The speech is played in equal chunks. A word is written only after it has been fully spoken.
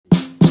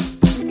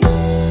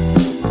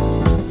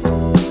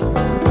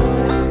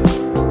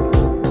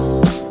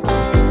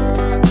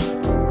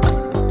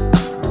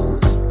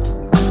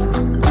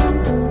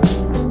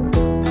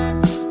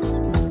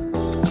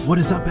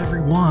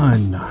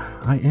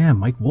I am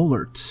Mike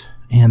Wohlert,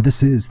 and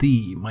this is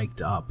the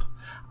Mic'd Up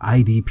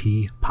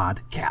IDP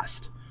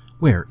podcast,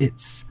 where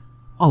it's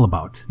all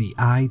about the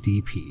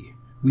IDP.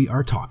 We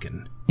are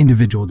talking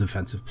individual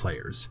defensive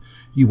players.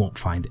 You won't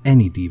find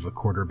any diva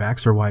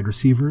quarterbacks or wide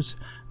receivers.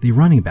 The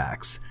running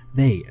backs,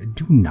 they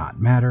do not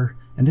matter,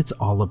 and it's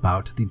all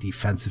about the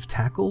defensive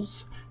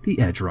tackles, the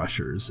edge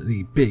rushers,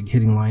 the big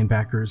hitting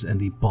linebackers, and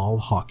the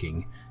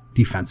ball-hawking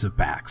defensive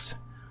backs.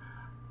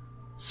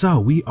 So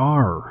we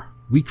are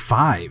week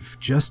 5,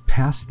 just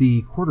past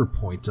the quarter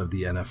point of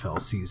the NFL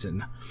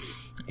season,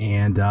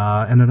 and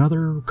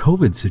another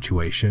COVID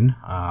situation.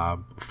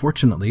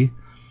 Fortunately,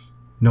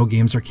 no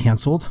games are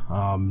canceled,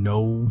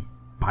 no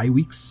bye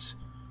weeks.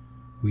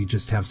 We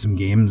just have some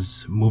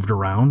games moved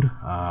around.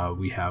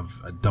 We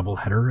have a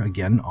doubleheader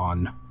again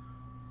on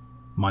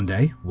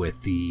Monday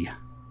with the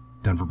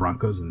Denver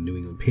Broncos and the New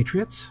England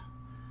Patriots.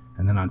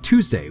 And then on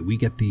Tuesday, we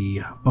get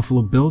the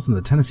Buffalo Bills and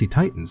the Tennessee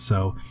Titans.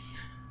 So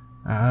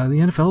the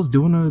NFL is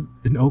doing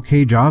an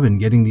okay job in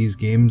getting these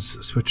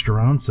games switched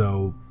around.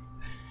 So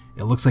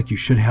it looks like you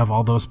should have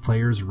all those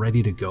players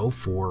ready to go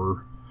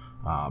for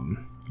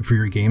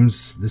your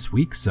games this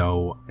week.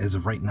 So as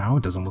of right now,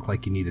 it doesn't look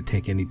like you need to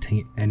take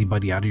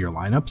anybody out of your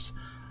lineups.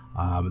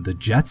 The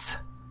Jets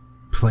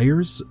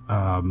players,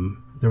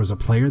 there was a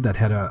player that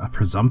had a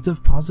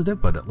presumptive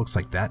positive, but it looks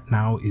like that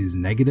now is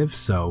negative.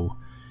 So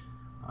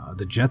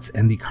the Jets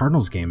and the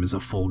Cardinals game is a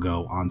full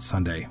go on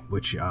Sunday,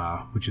 which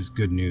is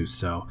good news.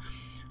 So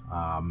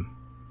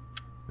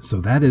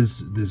that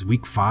is this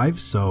week 5.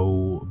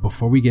 So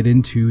before we get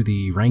into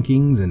the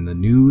rankings and the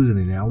news and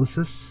the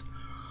analysis,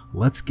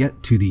 let's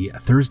get to the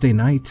Thursday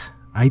night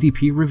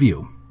IDP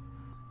review.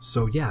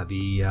 So yeah,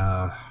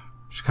 the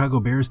Chicago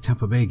Bears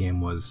Tampa Bay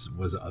game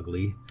was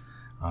ugly.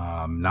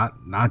 Not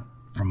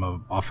from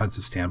an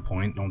offensive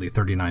standpoint, only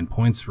 39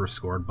 points were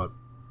scored, but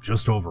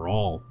just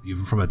overall,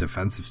 even from a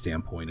defensive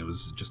standpoint, it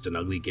was just an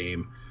ugly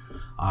game.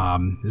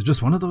 It was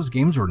just one of those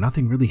games where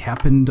nothing really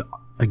happened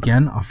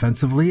again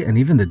offensively, and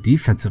even the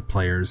defensive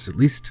players, at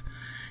least,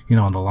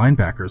 on the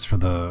linebackers for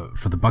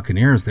the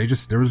Buccaneers,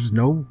 there was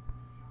just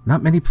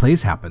not many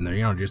plays happened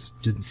there.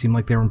 Just didn't seem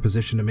like they were in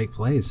position to make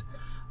plays.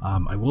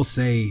 I will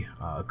say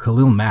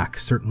Khalil Mack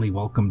certainly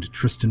welcomed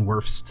Tristan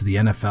Wirfs to the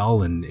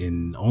NFL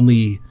in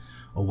only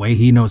a way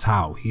he knows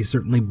how. He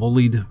certainly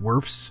bullied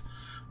Wirfs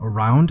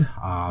around,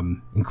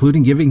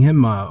 including giving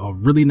him a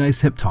really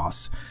nice hip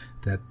toss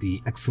that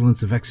the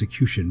excellence of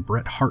execution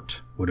Bret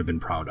Hart would have been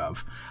proud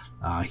of.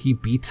 He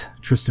beat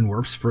Tristan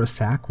Wirfs for a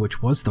sack,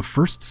 which was the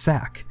first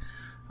sack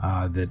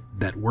that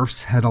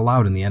Wirfs had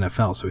allowed in the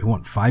NFL. So he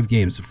won 5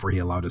 games before he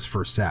allowed his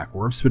first sack.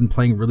 Wirfs been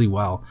playing really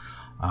well.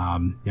 I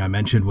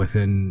mentioned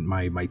within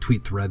my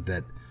tweet thread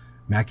that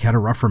Mack had a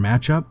rougher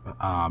matchup.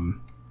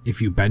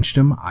 If you benched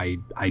him, I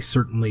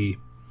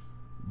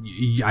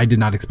did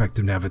not expect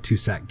him to have a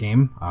 2-sack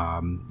game.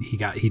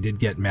 He did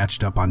get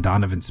matched up on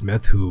Donovan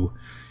Smith, who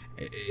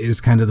is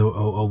kind of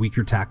a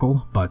weaker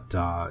tackle. But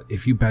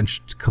if you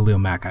benched Khalil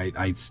Mack,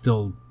 I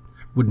still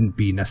wouldn't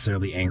be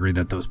necessarily angry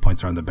that those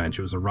points are on the bench.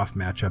 It was a rough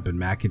matchup, and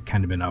Mack had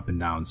kind of been up and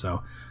down.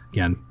 So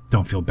again,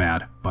 don't feel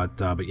bad. But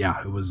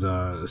yeah, it was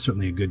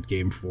certainly a good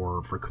game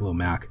for Khalil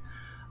Mack.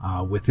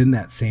 Within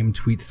that same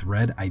tweet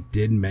thread, I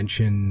did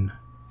mention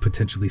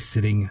potentially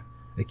sitting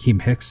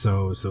Akeem Hicks,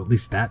 so at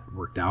least that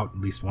worked out. At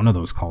least one of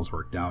those calls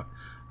worked out.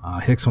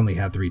 Hicks only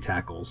had 3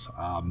 tackles.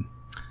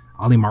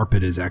 Ali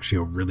Marpet is actually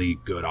a really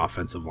good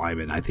offensive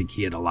lineman. I think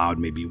he had allowed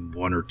maybe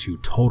 1 or 2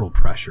 total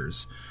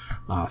pressures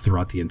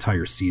throughout the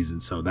entire season,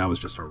 so that was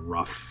just a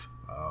rough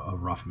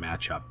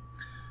matchup.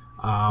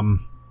 I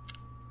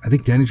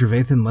think Danny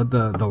Trevathan led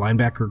the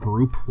linebacker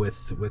group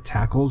with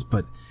tackles,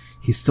 but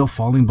he's still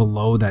falling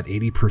below that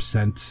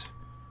 80%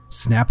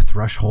 snap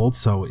threshold,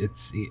 so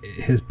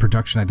his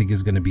production I think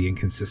is going to be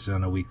inconsistent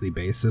on a weekly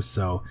basis.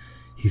 So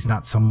he's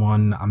not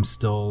someone I'm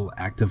still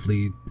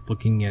actively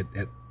looking at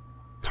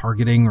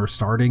targeting or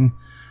starting.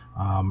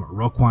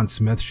 Roquan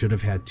Smith should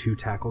have had 2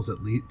 tackles,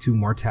 at least 2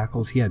 more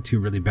tackles. He had 2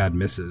 really bad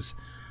misses,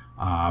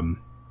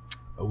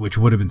 which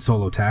would have been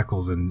solo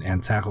tackles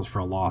and tackles for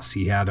a loss.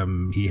 He had I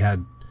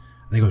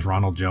think it was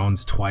Ronald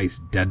Jones twice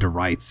dead to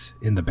rights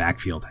in the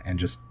backfield and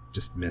just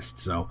missed.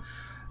 So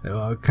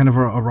kind of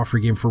a rougher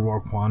game for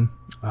Roquan.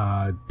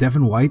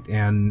 Devin White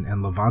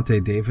and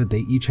Levante David, they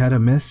each had a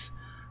miss,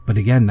 but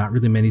again, not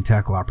really many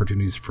tackle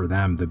opportunities for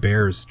them. The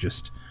Bears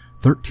just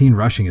 13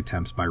 rushing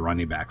attempts by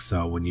running backs.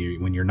 So when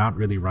you're not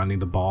really running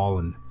the ball,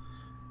 and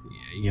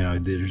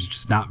there's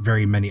just not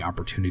very many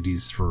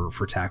opportunities for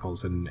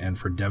tackles, and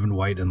for Devin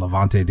White and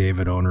Levante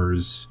David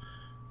owners,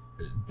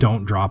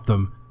 don't drop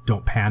them.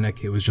 Don't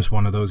panic. It was just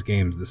one of those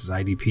games. This is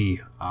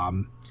IDP.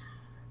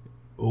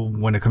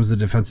 When it comes to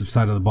the defensive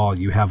side of the ball,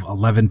 you have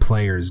 11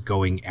 players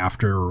going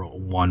after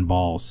 1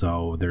 ball.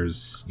 So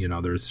there's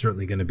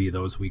certainly going to be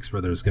those weeks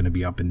where there's going to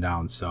be up and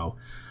down. So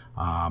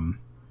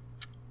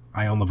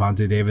I own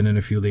Levante David in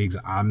a few leagues.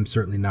 I'm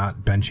certainly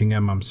not benching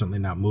him. I'm certainly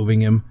not moving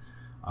him.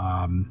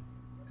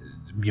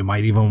 You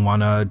might even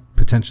want to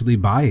potentially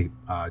buy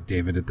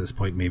David at this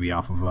point, maybe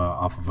off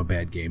of a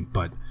bad game,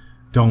 but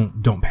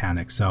don't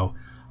panic. So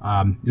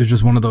it was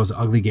just one of those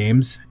ugly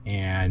games,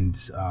 and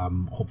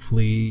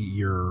hopefully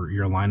your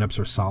lineups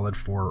are solid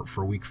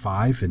for week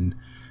 5, and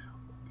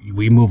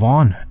we move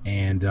on.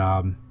 And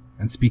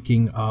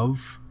speaking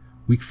of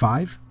week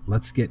 5,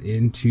 let's get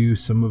into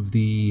some of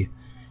the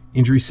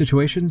injury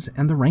situations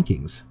and the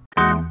rankings.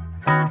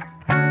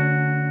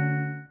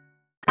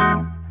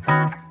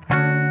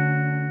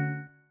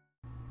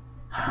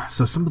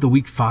 So some of the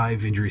week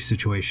 5 injury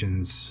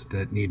situations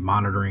that need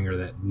monitoring, or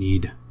that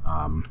need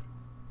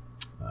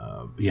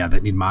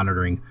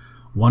monitoring.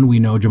 One, we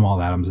know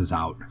Jamal Adams is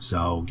out,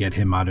 so get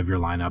him out of your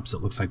lineups.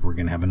 It looks like we're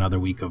going to have another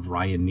week of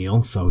Ryan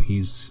Neal, so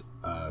he's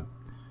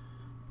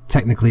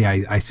technically,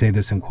 I say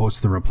this in quotes,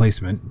 the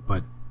replacement,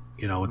 but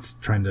it's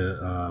trying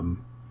to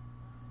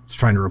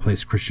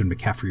replace Christian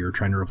McCaffrey or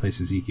trying to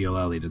replace Ezekiel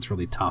Elliott. It's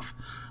really tough.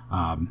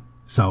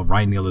 So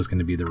Ryan Neal is going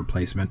to be the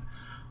replacement.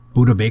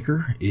 Budda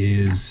Baker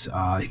is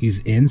he's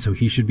in, so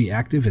he should be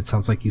active. It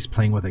sounds like he's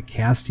playing with a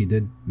cast. He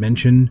did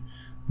mention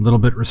a little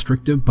bit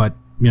restrictive, but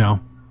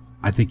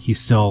I think he's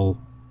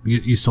still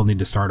you still need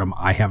to start him.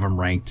 I have him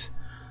ranked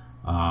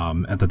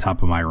at the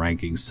top of my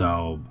rankings,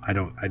 so I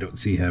don't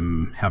see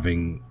him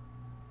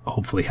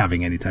hopefully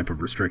having any type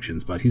of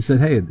restrictions. But he said,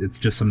 hey, it's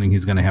just something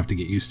he's going to have to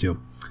get used to.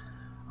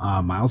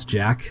 Miles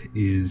Jack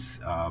has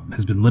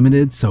been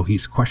limited, so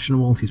he's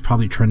questionable. He's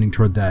probably trending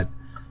toward that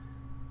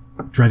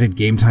dreaded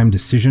game time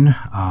decision.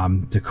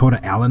 Dakota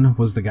Allen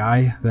was the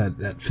guy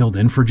that filled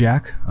in for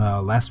Jack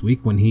last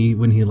week when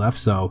he left.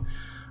 So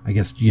I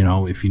guess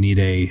if you need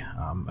a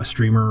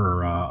streamer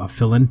or a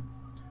fill-in,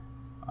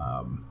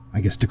 I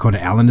guess Dakota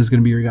Allen is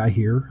going to be your guy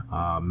here.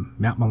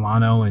 Matt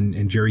Milano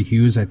and Jerry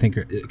Hughes, I think,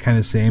 are kind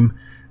of same.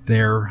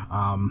 They're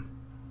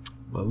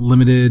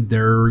limited.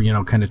 They're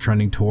kind of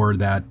trending toward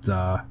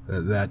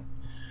that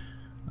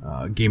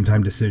game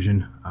time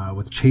decision.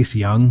 With Chase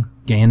Young,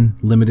 again,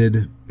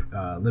 limited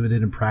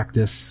in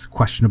practice,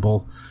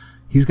 questionable.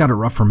 He's got a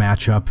rougher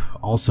matchup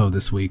also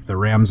this week. The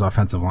Rams'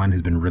 offensive line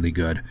has been really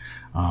good.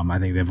 I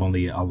think they've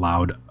only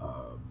allowed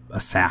a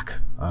sack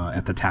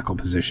at the tackle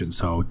position,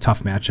 so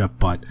tough matchup.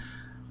 But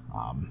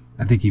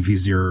I think if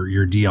he's your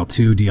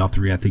DL2,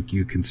 DL3, I think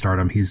you can start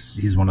him.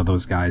 He's one of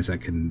those guys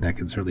that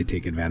can certainly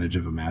take advantage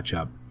of a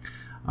matchup.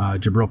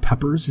 Jabril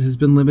Peppers has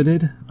been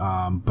limited,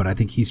 but I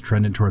think he's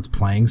trending towards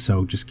playing,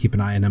 so just keep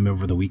an eye on him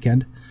over the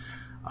weekend.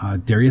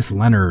 Darius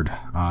Leonard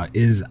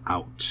is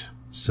out,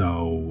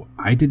 so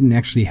I didn't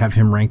actually have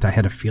him ranked. I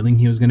had a feeling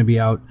he was going to be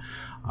out,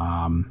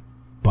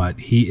 but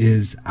he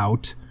is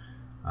out.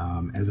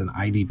 As an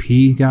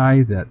IDP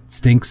guy, that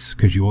stinks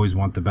because you always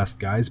want the best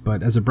guys.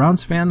 But as a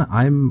Browns fan,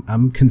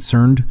 I'm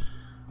concerned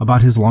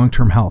about his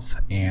long-term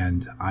health,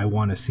 and I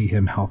want to see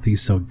him healthy.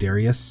 So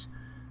Darius,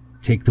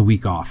 take the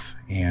week off,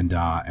 and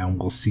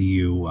we'll see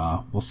you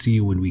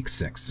in week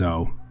 6.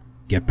 So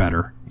get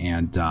better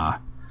and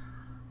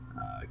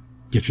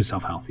get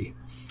yourself healthy.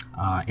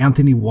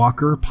 Anthony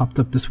Walker popped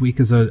up this week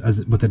with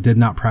a did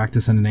not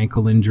practice and an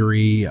ankle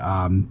injury.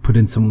 Put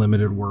in some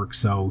limited work,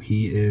 so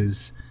he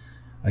is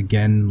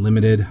again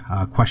limited.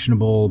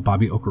 Questionable.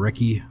 Bobby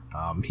Okereke,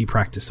 he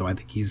practiced, so I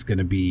think he's going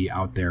to be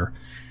out there.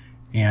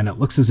 And it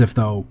looks as if,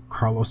 though,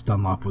 Carlos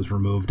Dunlap was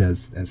removed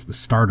as the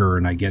starter,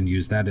 and I again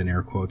use that in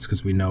air quotes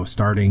because we know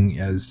starting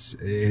as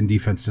in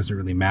defense doesn't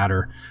really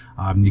matter.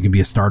 You can be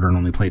a starter and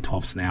only play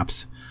 12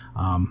 snaps.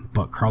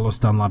 But Carlos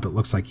Dunlap, it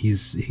looks like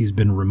he's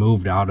been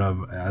removed out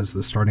of as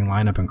the starting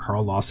lineup, and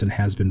Carl Lawson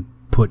has been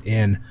put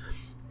in,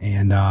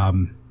 and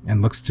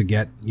looks to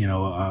get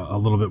a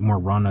little bit more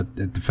run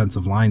at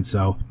defensive line.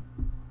 So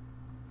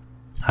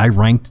I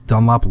ranked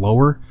Dunlap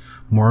lower,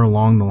 more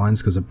along the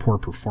lines because of poor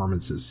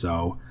performances.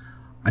 So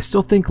I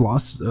still think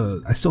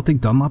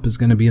Dunlap is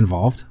going to be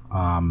involved.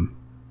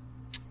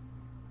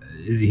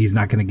 He's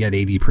not going to get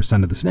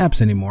 80% of the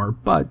snaps anymore,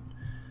 but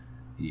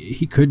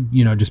he could,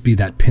 just be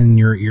that pin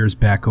your ears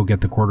back, go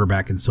get the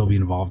quarterback, and still be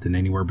involved in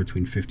anywhere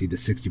between 50 to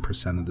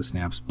 60% of the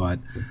snaps. But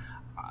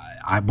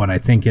what I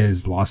think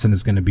is Lawson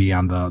is going to be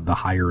on the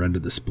higher end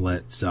of the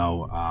split.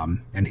 So,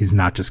 and he's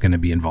not just going to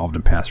be involved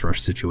in pass rush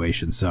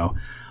situations. So,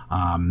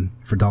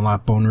 for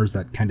Dunlap owners,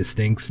 that kind of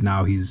stinks.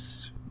 Now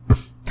he's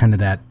kind of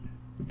that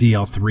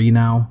DL3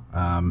 now.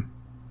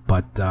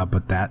 But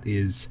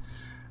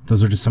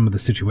those are just some of the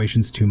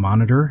situations to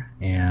monitor.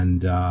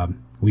 And,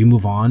 we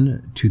move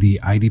on to the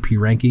IDP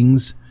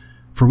rankings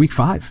for week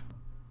 5.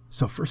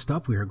 So first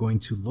up, we are going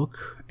to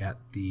look at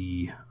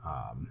the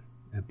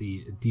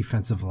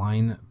defensive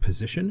line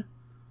position,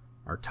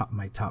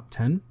 my top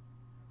 10.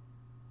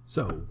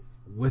 So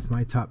with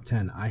my top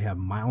 10, I have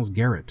Myles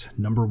Garrett,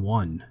 number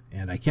 1,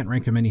 and I can't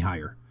rank him any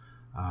higher.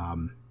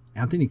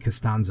 Anthony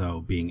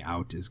Costanzo being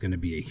out is going to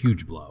be a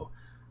huge blow,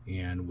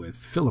 and with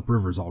Phillip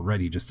Rivers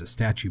already just a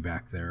statue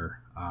back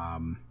there,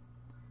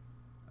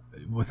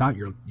 without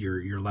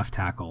your left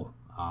tackle,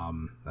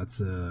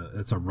 that's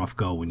a rough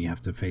go when you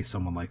have to face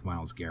someone like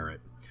Myles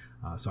Garrett.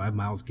 So I have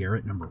Myles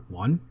Garrett, number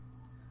 1.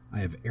 I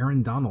have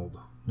Aaron Donald,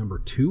 number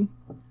 2.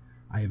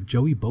 I have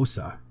Joey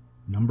Bosa,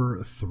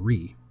 number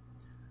 3.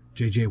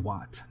 J.J.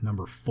 Watt,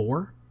 number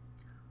 4.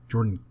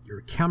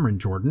 Cameron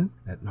Jordan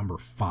at number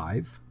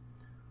 5.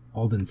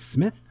 Aldon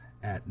Smith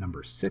at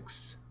number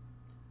 6.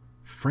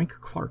 Frank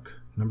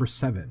Clark, number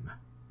 7.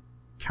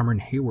 Cameron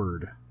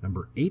Hayward,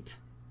 number 8.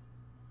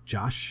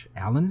 Josh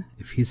Allen,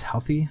 if he's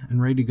healthy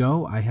and ready to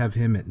go, I have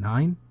him at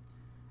 9.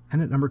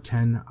 And at number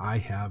 10, I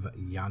have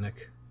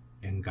Yannick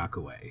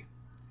Ngakoue.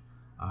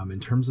 In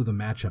terms of the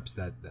matchups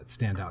that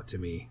stand out to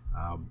me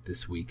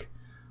this week,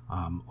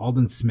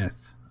 Aldon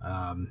Smith,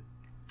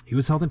 he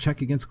was held in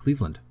check against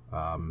Cleveland.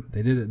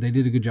 They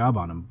did a good job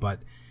on him,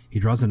 but he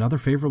draws another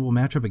favorable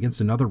matchup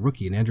against another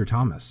rookie in Andrew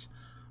Thomas.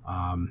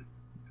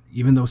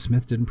 Even though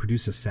Smith didn't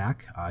produce a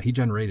sack, he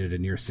generated a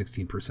near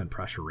 16%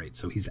 pressure rate,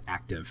 so he's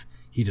active.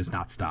 He does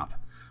not stop.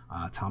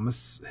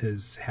 Thomas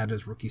has had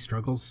his rookie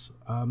struggles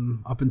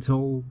up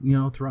until,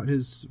 throughout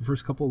his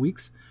first couple of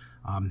weeks.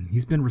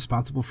 He's been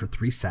responsible for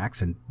 3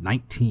 sacks and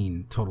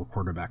 19 total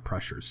quarterback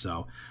pressures.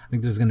 So I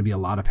think there's going to be a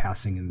lot of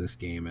passing in this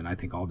game, and I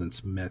think Aldon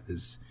Smith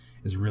is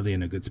really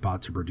in a good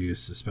spot to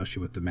produce,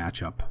 especially with the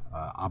matchup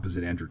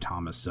opposite Andrew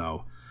Thomas.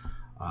 So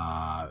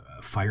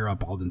fire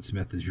up Aldon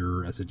Smith as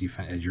your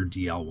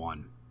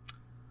DL1.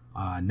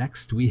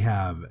 Next, we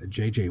have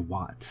J.J.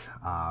 Watt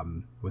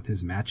with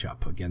his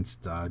matchup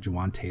against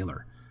Jawaan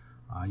Taylor.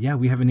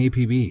 We have an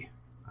APB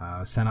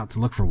sent out to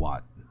look for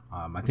Watt.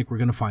 I think we're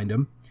going to find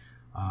him.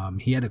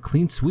 He had a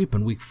clean sweep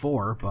in week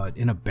 4, but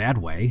in a bad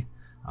way.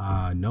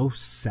 No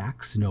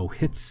sacks, no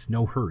hits,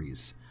 no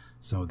hurries.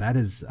 So that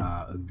is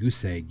a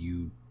goose egg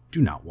you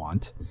do not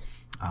want.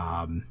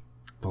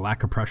 The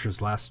lack of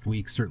pressures last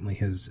week certainly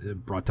has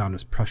brought down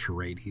his pressure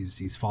rate.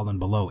 He's fallen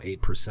below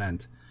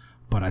 8%.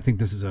 But I think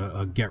this is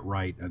a good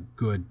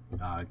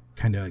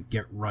kind of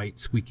get right,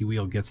 squeaky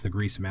wheel gets the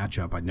grease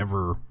matchup. I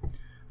never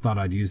thought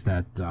I'd use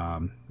that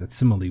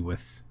simile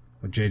with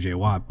J.J.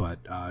 Watt,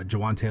 but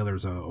Jawaan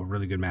Taylor's a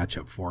really good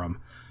matchup for him.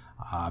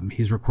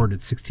 He's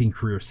recorded 16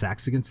 career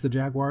sacks against the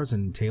Jaguars,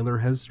 and Taylor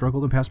has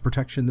struggled in pass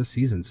protection this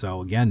season.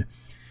 So again,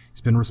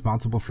 he's been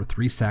responsible for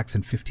 3 sacks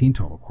and 15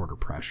 total quarter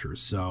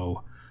pressures.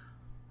 So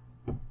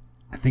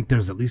I think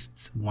there's at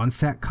least 1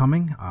 sack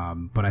coming,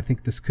 but I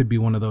think this could be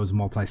one of those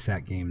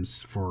multi-sack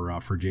games for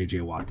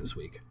J.J. Watt this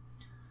week.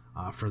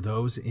 For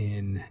those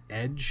in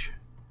edge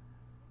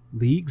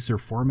leagues or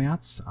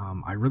formats,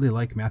 I really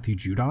like Matthew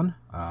Judon.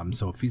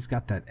 So if he's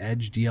got that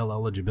edge DL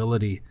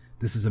eligibility,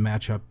 this is a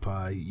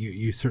matchup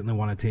you certainly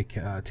want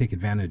to take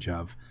advantage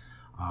of.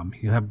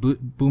 He'll have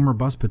boom or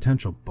bust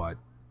potential, but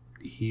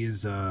he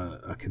is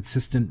a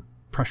consistent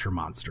pressure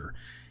monster.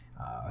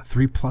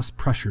 3+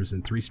 pressures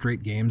in 3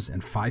 straight games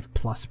and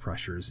 5+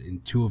 pressures in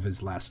 2 of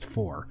his last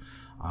 4.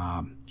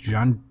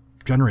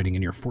 Generating a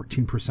near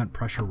 14%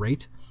 pressure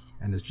rate,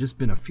 and has just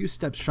been a few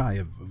steps shy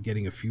of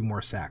getting a few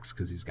more sacks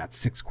because he's got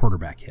 6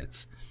 quarterback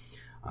hits.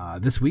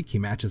 This week he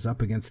matches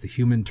up against the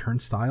human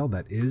turnstile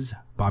that is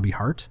Bobby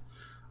Hart.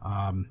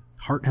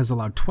 Hart has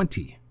allowed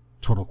 20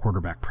 total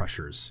quarterback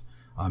pressures,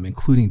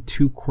 including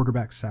 2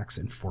 quarterback sacks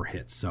and 4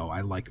 hits. So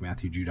I like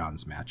Matthew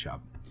Judon's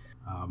matchup.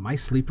 My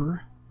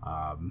sleeper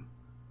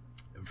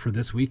for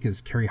this week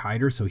is Kerry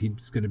Hyder, so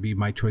he's going to be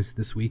my choice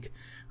this week,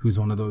 who's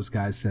one of those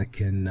guys that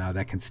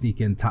can sneak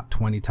in top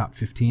 20, top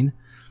 15.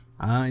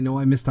 I know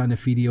I missed on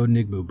Ifeadi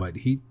Odenigbo, but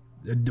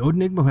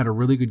Odenigbo had a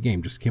really good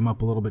game, just came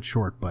up a little bit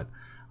short, but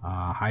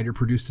Hyder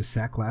produced a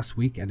sack last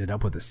week, ended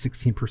up with a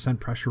 16%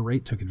 pressure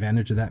rate, took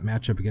advantage of that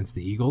matchup against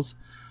the Eagles.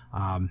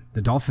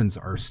 The Dolphins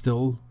are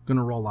still going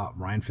to roll out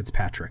Ryan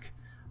Fitzpatrick.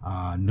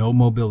 No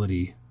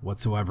mobility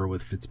whatsoever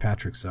with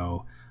Fitzpatrick,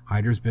 so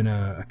Hyder's been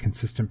a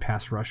consistent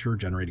pass rusher,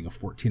 generating a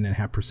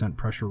 14.5%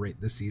 pressure rate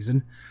this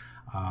season.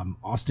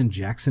 Austin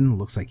Jackson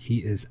looks like he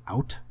is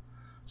out,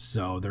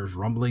 so there's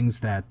rumblings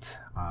that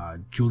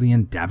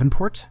Julian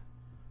Davenport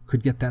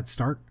could get that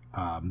start.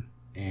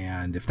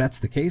 And if that's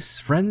the case,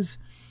 friends,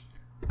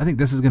 I think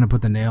this is going to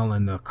put the nail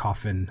in the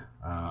coffin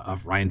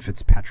of Ryan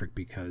Fitzpatrick,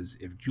 because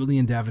if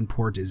Julian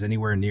Davenport is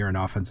anywhere near an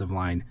offensive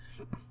line,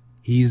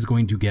 he's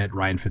going to get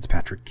Ryan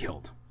Fitzpatrick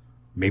killed.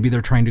 Maybe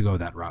they're trying to go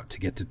that route to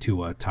get to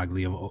Tua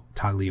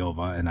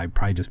Tagliova, and I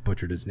probably just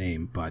butchered his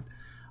name, but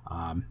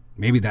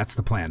maybe that's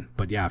the plan.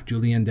 But yeah, if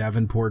Julian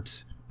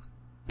Davenport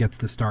gets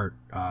the start,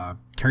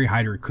 Kerry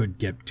Hyder could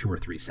get 2 or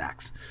 3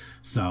 sacks.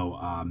 So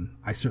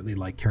I certainly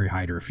like Kerry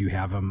Hyder if you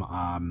have him.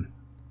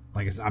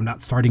 Like I said, I'm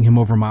not starting him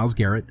over Myles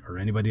Garrett or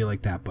anybody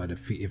like that, but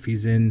if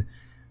he's in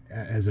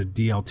as a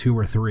DL 2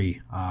 or 3,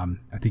 I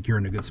think you're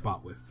in a good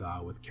spot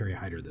with Kerry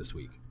Hyder this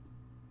week.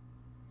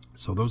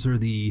 So those are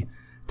the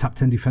top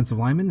 10 defensive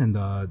linemen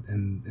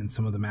and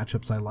some of the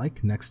matchups I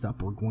like. Next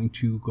up, we're going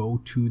to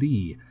go to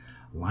the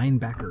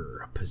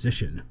linebacker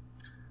position.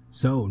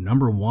 So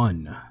number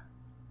one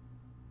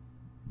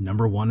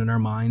in our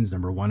minds,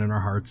 number 1 in our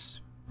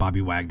hearts,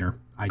 Bobby Wagner.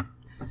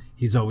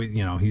 He's always,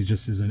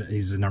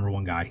 he's a number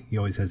 1 guy. He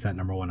always has that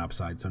number 1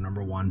 upside. So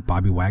number 1,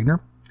 Bobby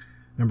Wagner.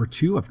 Number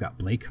 2, I've got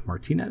Blake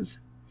Martinez.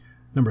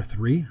 Number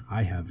 3,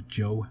 I have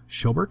Joe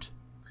Schobert.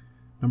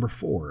 Number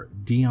 4,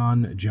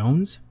 Deion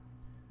Jones.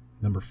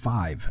 Number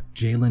 5,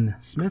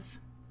 Jalen Smith.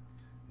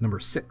 Number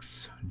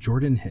 6,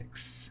 Jordan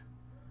Hicks.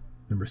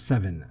 Number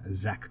 7,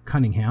 Zach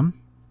Cunningham.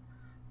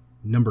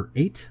 Number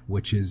 8,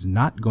 which is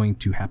not going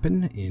to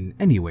happen in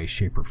any way,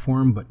 shape, or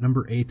form, but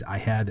number 8, I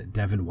had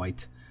Devin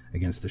White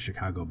against the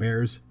Chicago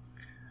Bears.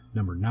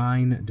 Number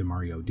 9,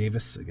 Demario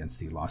Davis against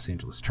the Los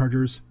Angeles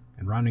Chargers.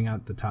 And rounding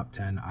out the top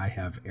 10, I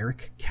have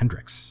Eric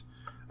Kendricks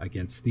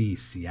against the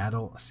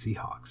Seattle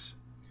Seahawks.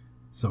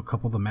 So a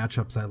couple of the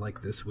matchups I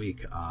like this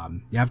week.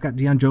 I've got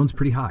Deion Jones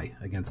pretty high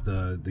against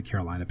the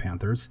Carolina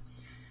Panthers.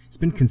 He's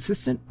been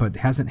consistent, but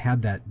hasn't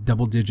had that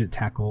double-digit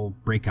tackle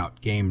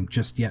breakout game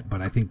just yet, but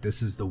I think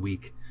this is the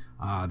week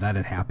that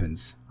it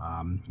happens.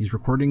 He's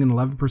recording an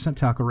 11%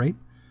 tackle rate,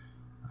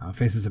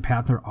 faces a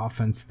Panther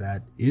offense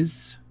that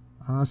is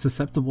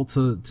susceptible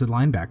to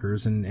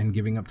linebackers and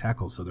giving up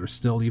tackles. So they're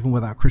still, even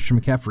without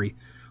Christian McCaffrey,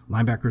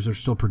 linebackers are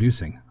still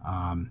producing.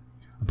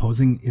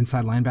 Opposing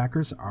inside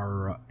linebackers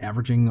are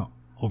averaging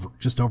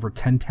just over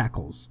 10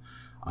 tackles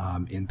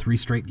in 3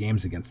 straight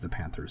games against the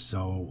Panthers.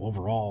 So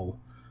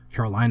overall,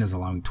 Carolina is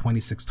allowing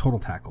 26 total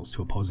tackles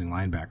to opposing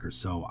linebackers.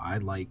 So I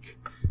like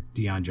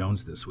Deion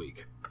Jones this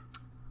week.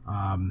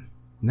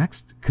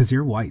 Next,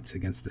 Kazir White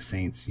against the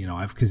Saints.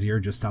 I have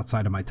Kazir just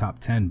outside of my top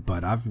 10,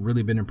 but I've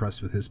really been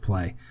impressed with his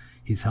play.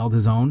 He's held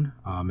his own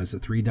as a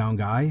 3-down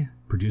guy,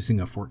 producing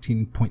a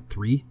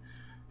 14.3%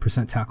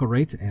 tackle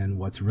rate. And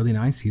what's really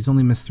nice, he's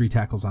only missed 3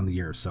 tackles on the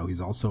year, so he's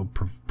also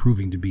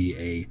proving to be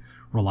a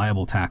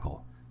reliable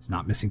tackle. He's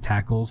not missing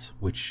tackles,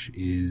 which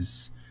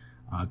is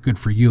good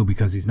for you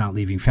because he's not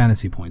leaving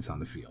fantasy points on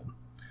the field.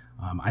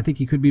 I think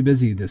he could be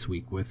busy this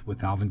week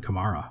with Alvin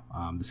Kamara.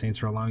 The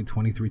Saints are allowing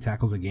 23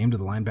 tackles a game to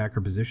the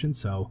linebacker position,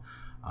 so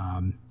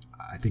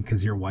I think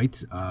Kazir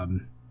White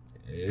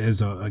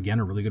is, again,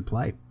 a really good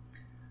play.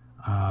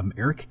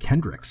 Eric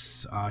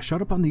Kendricks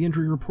showed up on the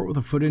injury report with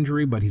a foot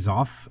injury, but he's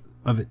off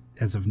of it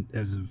as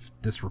of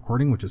this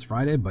recording, which is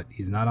Friday, but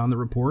he's not on the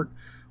report,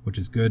 which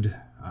is good,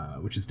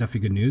 which is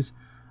definitely good news.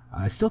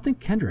 I still think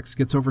Kendricks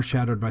gets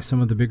overshadowed by some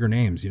of the bigger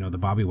names, the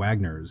Bobby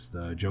Wagners,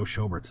 the Joe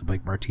Schoberts, the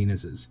Blake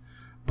Martinez's,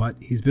 but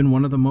he's been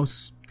one of the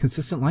most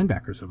consistent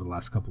linebackers over the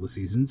last couple of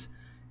seasons.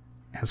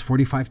 Has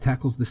 45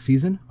 tackles this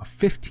season, a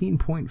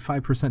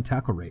 15.5%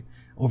 tackle rate,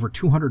 over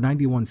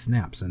 291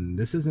 snaps, and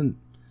that's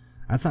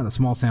not a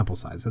small sample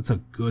size. That's a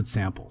good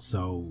sample.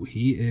 So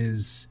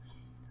he's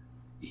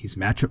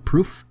matchup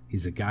proof.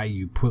 He's a guy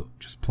you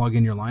just plug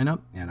in your lineup,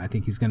 and I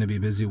think he's going to be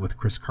busy with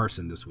Chris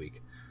Carson this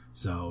week.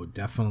 So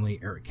definitely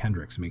Eric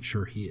Kendricks. Make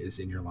sure he is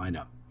in your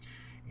lineup.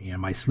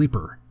 And my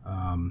sleeper,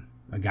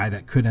 a guy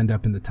that could end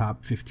up in the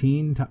top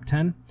 15, top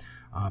 10,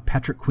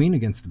 Patrick Queen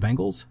against the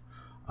Bengals.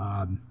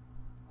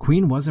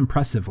 Queen was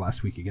impressive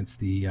last week against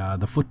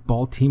the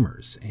football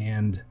teamers,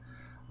 and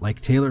like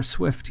Taylor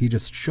Swift, he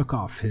just shook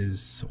off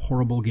his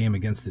horrible game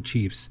against the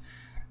Chiefs.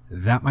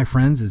 That, my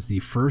friends, is the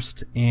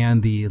first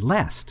and the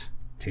last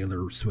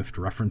Taylor Swift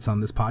reference on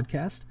this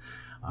podcast.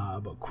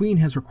 But Queen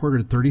has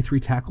recorded 33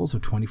 tackles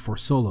with 24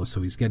 solos,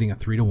 so he's getting a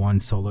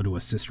 3-to-1 solo to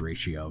assist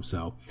ratio.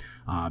 So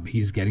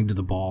he's getting to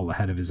the ball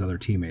ahead of his other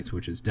teammates,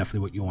 which is definitely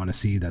what you want to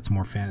see. That's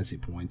more fantasy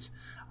points.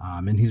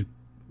 And he's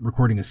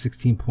recording a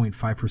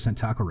 16.5%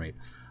 tackle rate.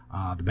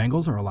 The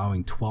Bengals are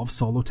allowing 12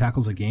 solo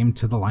tackles a game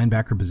to the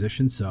linebacker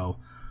position, so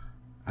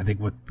I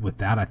think with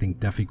that, I think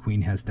Duffy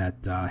Queen has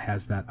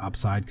that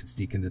upside, could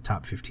sneak in the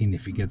top 15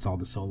 if he gets all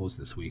the solos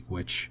this week,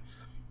 which,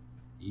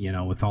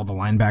 with all the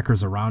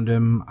linebackers around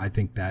him, I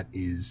think that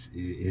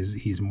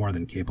he's more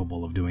than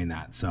capable of doing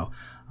that. So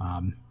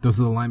those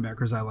are the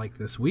linebackers I like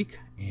this week.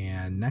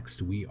 And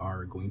next we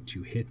are going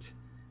to hit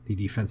the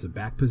defensive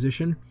back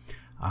position.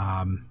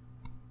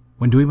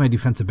 When doing my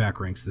defensive back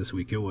ranks this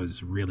week, it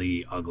was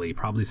really ugly.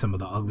 Probably some of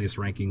the ugliest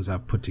rankings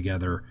I've put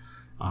together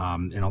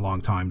in a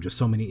long time. Just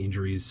so many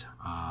injuries.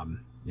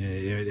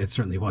 It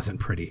certainly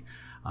wasn't pretty.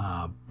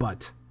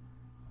 But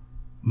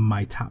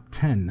my top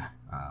 10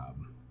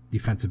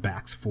 defensive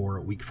backs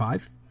for week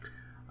 5.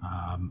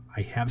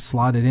 I have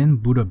slotted in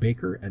Budda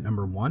Baker at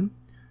number 1,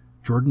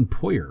 Jordan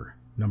Poyer,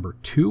 number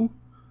 2,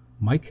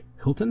 Mike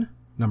Hilton,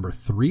 number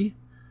 3,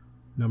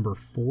 number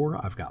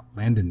 4, I've got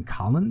Landon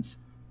Collins,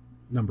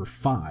 number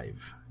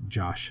 5,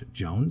 Josh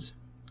Jones,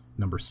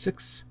 number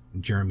 6,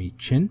 Jeremy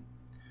Chin,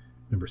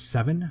 number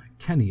 7,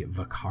 Kenny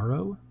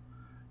Vaccaro,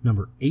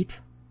 number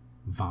 8,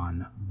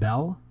 Von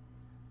Bell,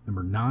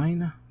 number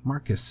 9,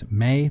 Marcus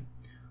May.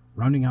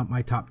 Rounding out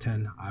my top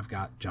 10, I've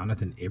got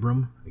Jonathan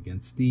Abram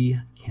against the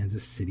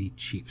Kansas City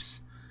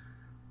Chiefs.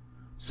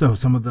 So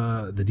some of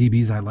the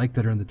DBs I like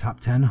that are in the top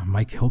 10,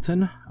 Mike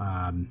Hilton,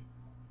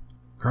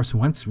 Carson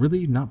Wentz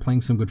really not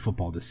playing some good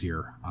football this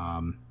year.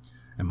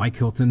 And Mike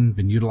Hilton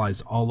been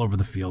utilized all over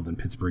the field in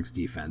Pittsburgh's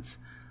defense.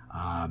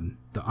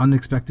 The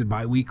unexpected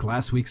bye week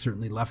last week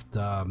certainly left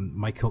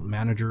Mike Hilton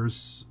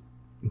managers,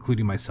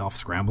 including myself,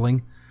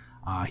 scrambling.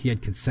 He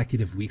had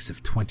consecutive weeks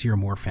of 20 or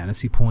more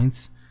fantasy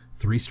points,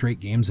 3 straight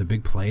games of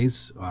big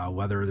plays,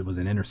 whether it was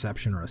an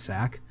interception or a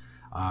sack.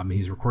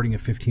 He's recording a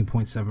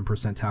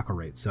 15.7% tackle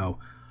rate. So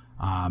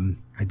I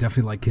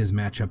definitely like his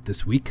matchup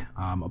this week.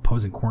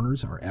 Opposing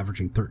corners are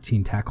averaging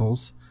 13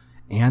 tackles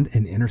and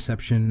an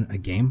interception a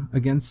game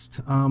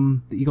against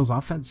the Eagles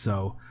offense.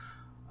 So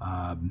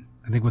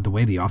I think with the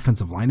way the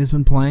offensive line has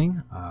been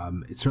playing,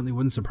 it certainly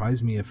wouldn't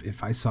surprise me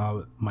if I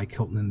saw Mike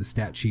Hilton in the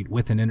stat sheet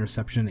with an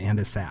interception and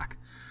a sack.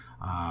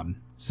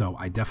 So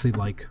I definitely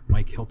like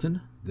Mike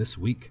Hilton this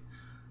week.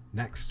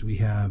 Next, we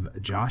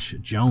have Josh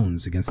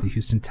Jones against the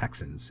Houston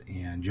Texans,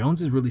 and Jones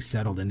has really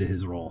settled into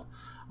his role.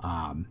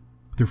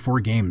 Through 4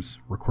 games,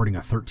 recording a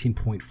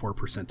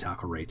 13.4%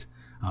 tackle rate,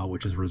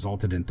 which has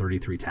resulted in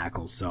 33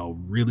 tackles. So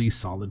really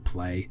solid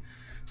play.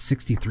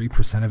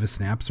 63% of his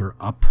snaps are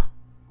up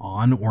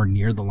on or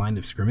near the line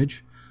of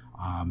scrimmage.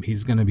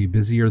 He's going to be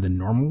busier than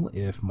normal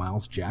if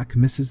Miles Jack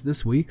misses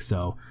this week.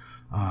 So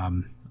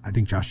I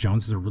think Josh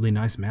Jones is a really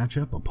nice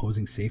matchup.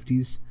 Opposing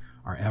safeties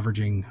are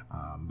averaging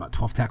about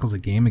 12 tackles a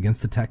game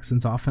against the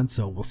Texans offense.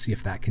 So we'll see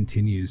if that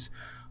continues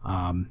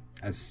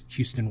as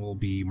Houston will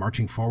be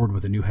marching forward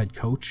with a new head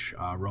coach.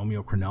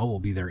 Romeo Crennel will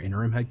be their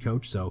interim head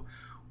coach. So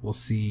we'll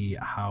see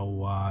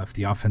how if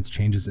the offense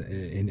changes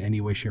in any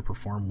way, shape, or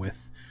form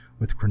with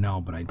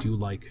Crennel. But I do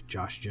like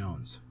Josh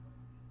Jones.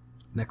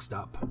 Next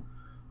up,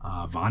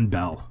 Von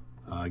Bell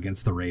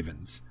against the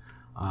Ravens.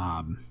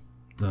 The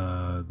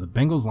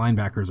Bengals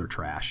linebackers are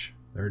trash.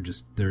 They're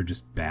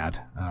just bad.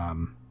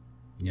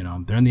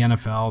 They're in the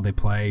NFL, they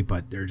play,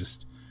 but they're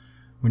just,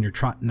 when you're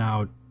trotting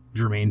out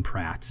Jermaine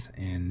Pratt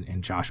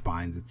and Josh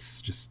Bynes,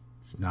 it's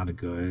not a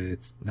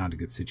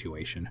good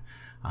situation.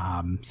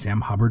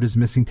 Sam Hubbard is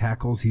missing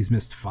tackles. He's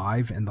missed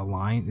 5, and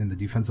the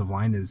defensive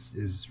line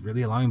is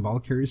really allowing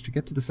ball carriers to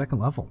get to the second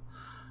level.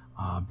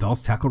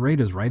 Bell's tackle rate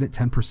is right at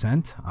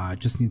 10%.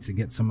 Just needs to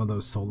get some of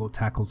those solo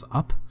tackles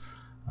up.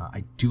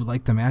 I do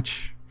like the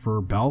match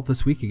for Bell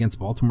this week against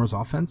Baltimore's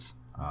offense.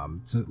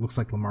 So it looks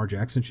like Lamar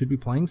Jackson should be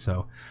playing,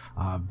 so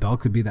Bell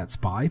could be that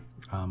spy.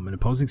 An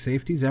opposing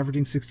safety is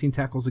averaging 16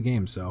 tackles a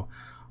game, so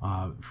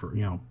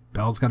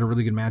Bell's got a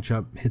really good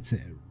matchup.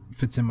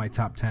 Fits in my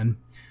top 10.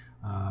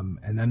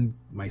 And then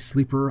my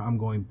sleeper, I'm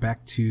going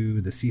back to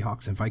the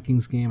Seahawks and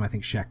Vikings game. I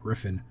think Shaq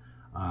Griffin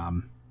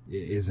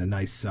is a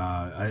nice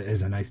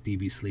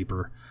DB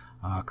sleeper.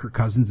 Kirk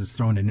Cousins has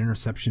thrown an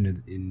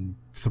interception in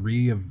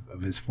 3 of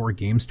his 4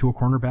 games to a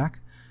cornerback,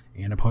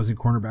 and opposing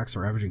cornerbacks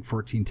are averaging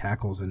 14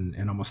 tackles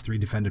and almost 3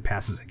 defended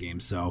passes a game.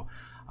 So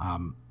I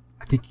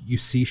think you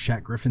see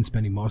Shaq Griffin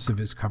spending most of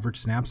his coverage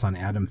snaps on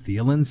Adam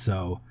Thielen,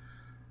 so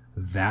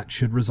that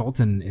should result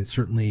in a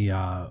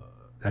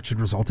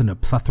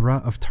plethora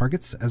of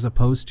targets as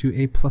opposed to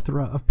a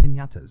plethora of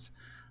piñatas.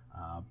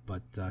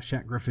 But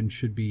Shaq Griffin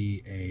should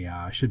be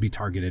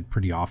targeted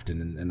pretty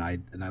often, and I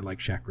like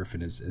Shaq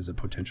Griffin as a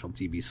potential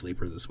DB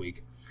sleeper this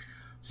week.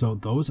 So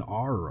those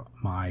are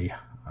my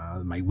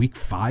week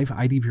 5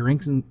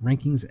 IDP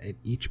rankings at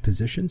each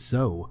position.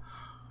 So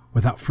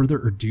without further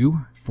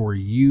ado, for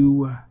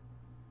you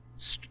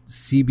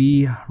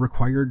CB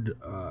required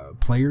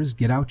players,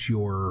 get out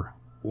your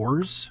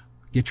oars,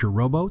 get your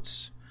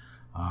rowboats.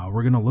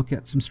 We're going to look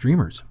at some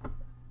streamers.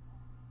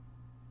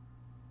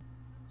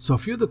 So a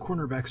few of the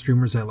cornerback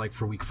streamers I like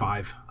for week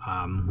 5,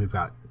 we've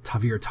got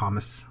Tavierre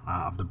Thomas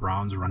of the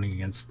Browns running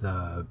against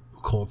the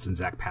Colts and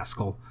Zach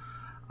Pascal.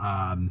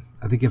 I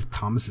think if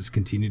Thomas has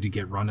continued to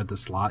get run at the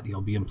slot,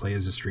 he'll be in play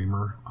as a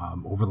streamer.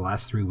 Over the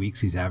last 3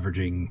 weeks, he's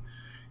averaging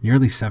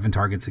nearly 7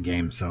 targets a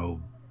game.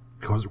 So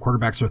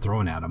quarterbacks are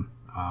throwing at him,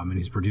 and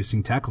he's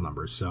producing tackle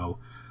numbers. So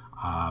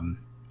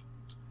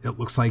it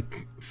looks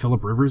like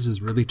Phillip Rivers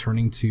is really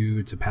turning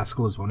to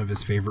Pascal as one of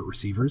his favorite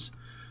receivers.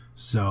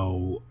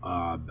 So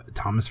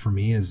Thomas, for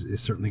me, is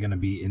certainly going to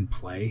be in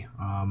play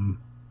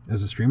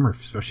as a streamer,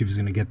 especially if he's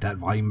going to get that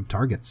volume of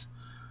targets.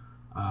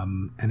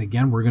 And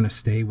again, we're going to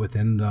stay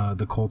within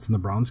the Colts and the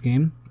Browns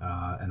game.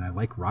 And I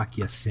like Rock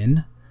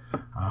Ya-Sin,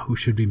 who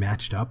should be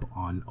matched up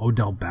on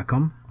Odell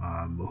Beckham,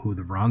 who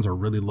the Browns are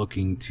really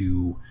looking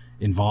to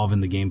involve in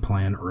the game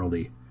plan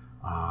early.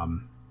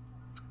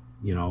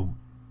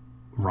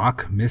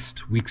 Rock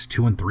missed weeks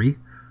 2 and 3,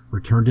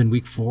 returned in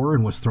week 4,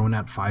 and was thrown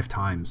at 5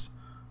 times.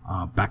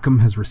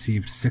 Beckham has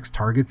received 6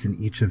 targets in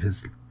each of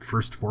his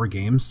first 4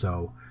 games,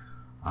 so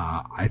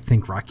I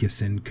think Rock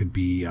Ya-Sin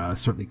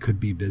certainly could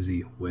be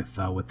busy with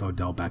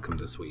Odell Beckham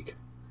this week.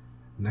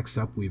 Next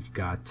up, we've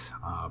got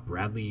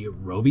Bradley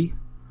Roby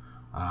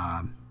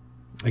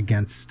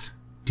against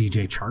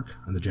DJ Chark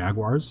and the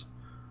Jaguars.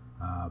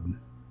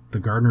 The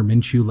Gardner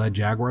Minshew-led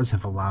Jaguars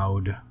have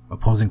allowed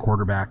opposing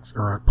cornerbacks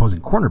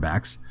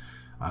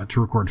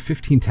to record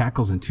 15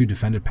 tackles and 2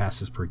 defended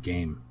passes per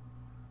game.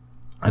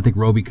 I think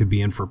Roby could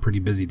be in for a pretty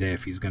busy day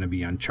if he's going to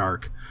be on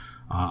Chark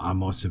on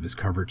most of his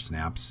coverage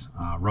snaps.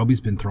 Roby's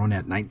been thrown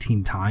at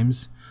 19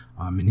 times,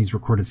 and he's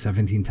recorded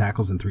 17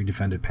 tackles and 3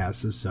 defended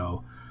passes.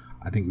 So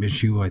I think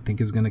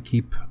Minshew is going to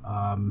keep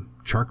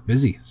Chark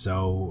busy.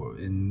 So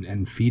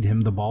and feed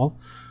him the ball,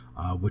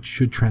 which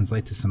should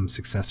translate to some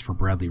success for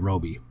Bradley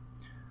Roby.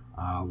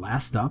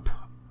 Last up,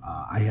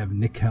 I have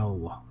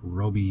Nickel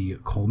Roby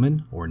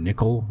Coleman, or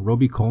Nickel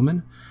Roby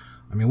Coleman.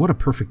 I mean, what a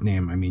perfect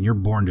name. I mean, you're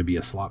born to be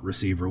a slot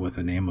receiver with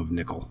a name of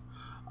Nickel.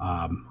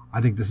 I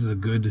think this is a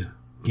good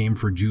game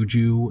for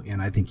Juju, and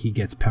I think he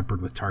gets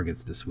peppered with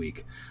targets this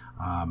week.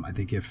 I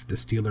think if the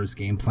Steelers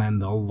game plan,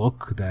 they'll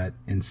look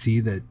and see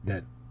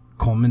that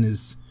Coleman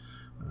is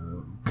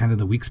kind of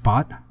the weak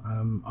spot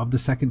of the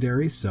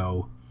secondary.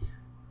 So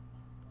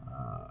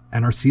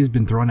NRC has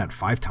been thrown at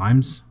 5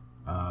 times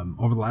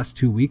over the last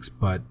 2 weeks,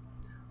 but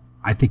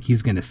I think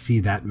he's going to see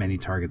that many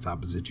targets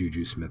opposite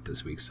Juju Smith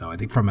this week. So I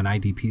think from an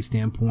IDP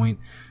standpoint,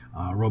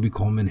 Roby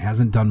Coleman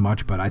hasn't done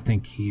much, but I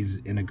think he's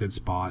in a good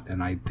spot,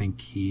 and I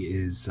think he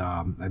is.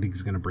 I think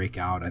he's going to break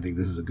out. I think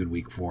this is a good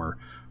week for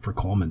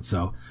Coleman.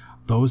 So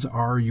those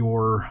are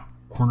your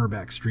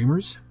cornerback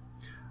streamers.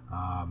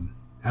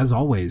 As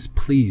always,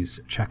 please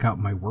check out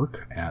my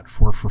work at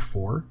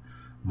 4for4.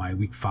 My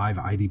Week 5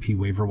 IDP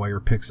waiver wire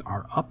picks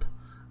are up.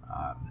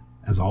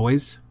 As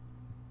always,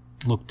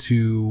 look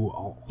to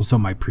also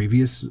my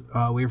previous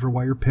waiver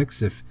wire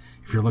picks. If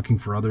you're looking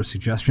for other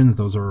suggestions,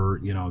 those are,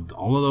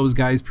 all of those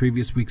guys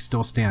previous weeks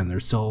still stand. They're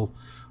still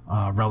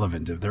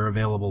relevant. If they're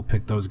available,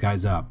 pick those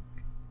guys up.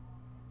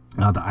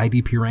 The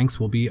IDP ranks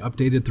will be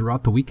updated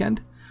throughout the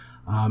weekend.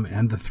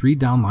 And the 3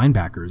 down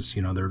linebackers,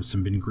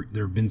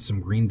 there have been some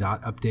green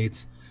dot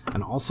updates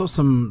and also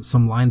some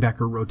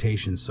linebacker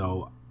rotations.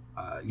 So,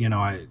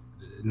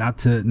 not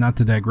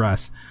to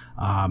digress,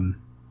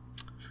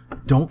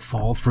 don't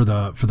fall for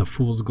the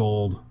fool's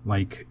gold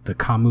like the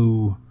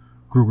Camus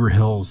Gruger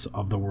Hills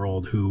of the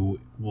world, who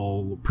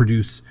will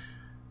produce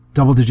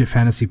double-digit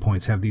fantasy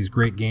points, have these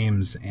great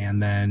games,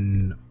 and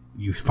then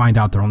you find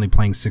out they're only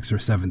playing 6 or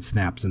 7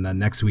 snaps, and then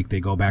next week they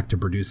go back to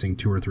producing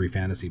 2 or 3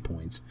 fantasy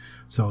points.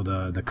 So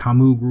the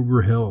Camus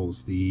Gruger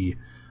Hills,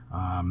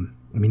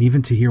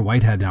 even Tahir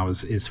Whitehead now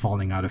is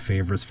falling out of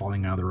favor, is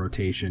falling out of the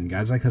rotation.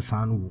 Guys like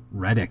Hassan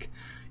Reddick,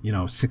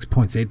 6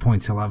 points, 8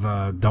 points, he'll have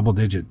a double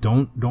digit.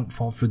 Don't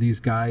fall for these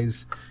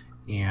guys,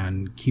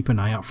 and keep an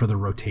eye out for the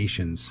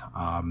rotations.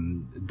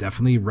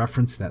 Definitely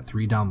reference that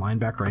 3 down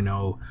linebacker. I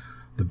know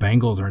the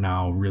Bengals are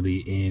now really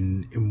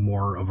in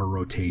more of a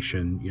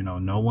rotation.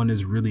 No one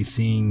is really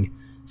seeing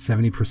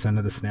 70%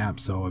 of the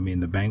snaps. So,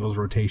 the Bengals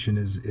rotation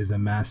is a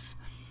mess.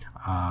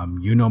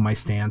 My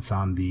stance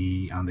on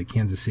the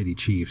Kansas City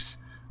Chiefs.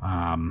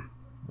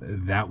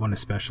 That one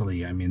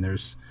especially.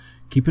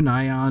 Keep an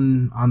eye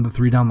on the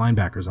 3 down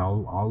linebackers.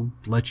 I'll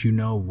let you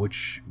know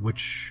which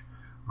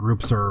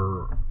groups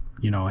are,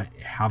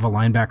 have a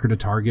linebacker to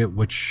target,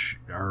 which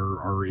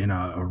are in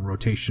a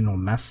rotational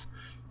mess.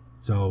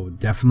 So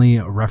definitely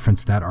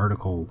reference that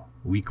article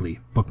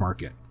weekly.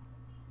 Bookmark it.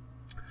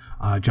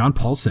 John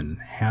Paulson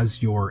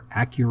has your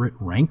accurate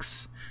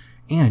ranks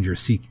and your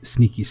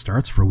sneaky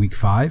starts for Week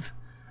 5.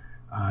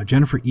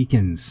 Jennifer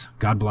Eakins,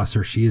 God bless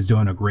her, she is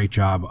doing a great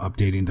job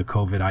updating the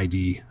COVID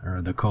ID,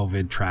 or the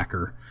COVID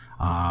tracker,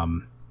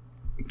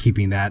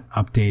 keeping that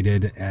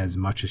updated as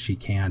much as she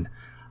can.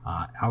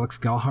 Alex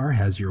Gelhar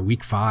has your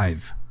Week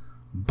 5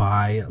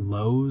 buy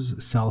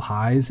lows, sell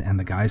highs, and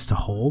the guys to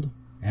hold.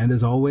 And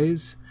as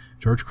always,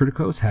 George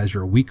Kritikos has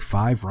your Week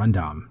 5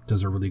 rundown.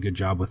 Does a really good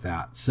job with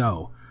that.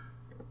 So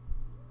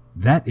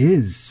that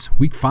is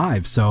Week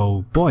 5.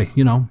 So, boy,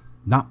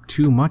 not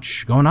too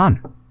much going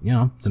on.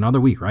 It's another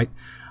week, right?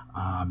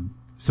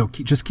 So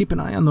just keep an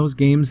eye on those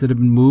games that have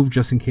been moved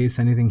just in case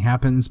anything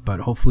happens,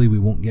 but hopefully we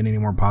won't get any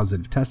more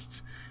positive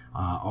tests.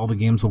 All the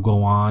games will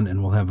go on,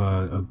 and we'll have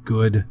a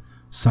good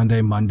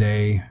Sunday,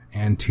 Monday,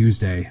 and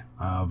Tuesday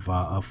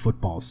of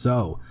football.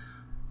 So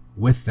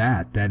with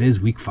that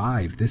is Week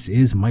 5. This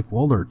is Mike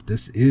Wohlert.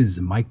 This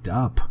is Mic'd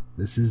Up.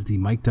 This is the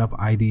Mic'd Up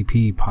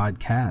IDP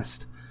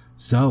podcast.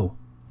 So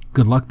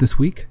good luck this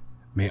week.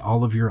 May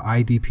all of your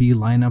IDP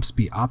lineups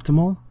be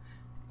optimal.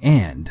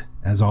 And,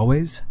 as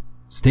always,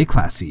 stay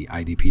classy,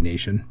 IDP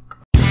Nation.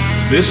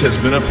 This has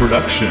been a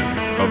production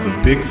of the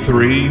Big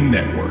 3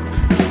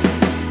 Network.